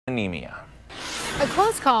anemia. A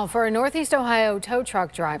close call for a Northeast Ohio tow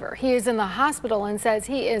truck driver. He is in the hospital and says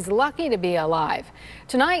he is lucky to be alive.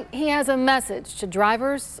 Tonight, he has a message to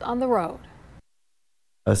drivers on the road.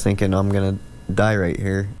 I was thinking I'm going to die right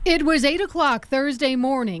here. It was 8 o'clock Thursday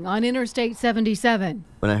morning on Interstate 77.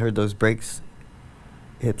 When I heard those brakes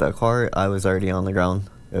hit the car, I was already on the ground.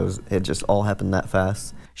 It just all happened that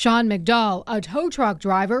fast. Shawn Migdol, a tow truck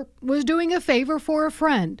driver, was doing a favor for a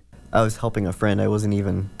friend. I was helping a friend. I wasn't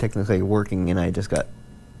even technically working, and I just got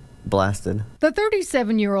blasted. The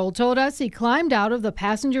 37-year-old told us he climbed out of the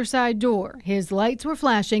passenger side door. His lights were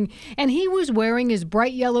flashing, and he was wearing his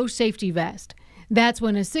bright yellow safety vest. That's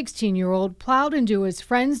when a 16-year-old plowed into his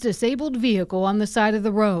friend's disabled vehicle on the side of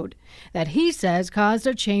the road that he says caused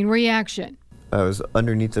a chain reaction. I was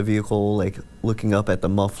underneath the vehicle, like looking up at the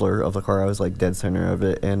muffler of the car. I was like dead center of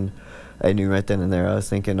it, and I knew right then and there. I was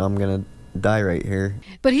thinking I'm gonna die right here.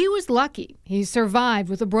 But he was lucky. He survived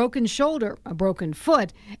with a broken shoulder, a broken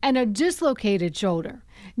foot, and a dislocated shoulder.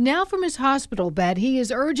 Now from his hospital bed, he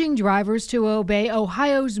is urging drivers to obey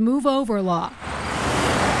Ohio's Move Over law.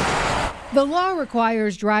 The law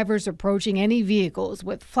requires drivers approaching any vehicles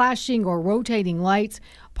with flashing or rotating lights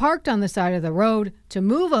parked on the side of the road to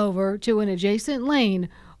move over to an adjacent lane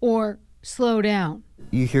or slow down.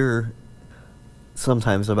 You hear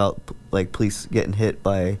sometimes about like police getting hit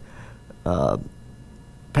by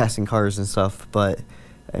passing cars and stuff, but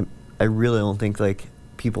I really don't think like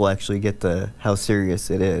people actually get how serious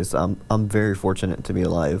it is. I'm very fortunate to be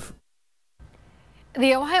alive.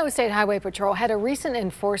 The Ohio State Highway Patrol had a recent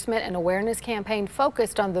enforcement and awareness campaign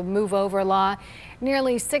focused on the Move Over law.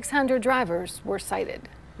 Nearly 600 drivers were cited.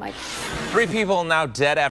 Mike. 3 people now dead after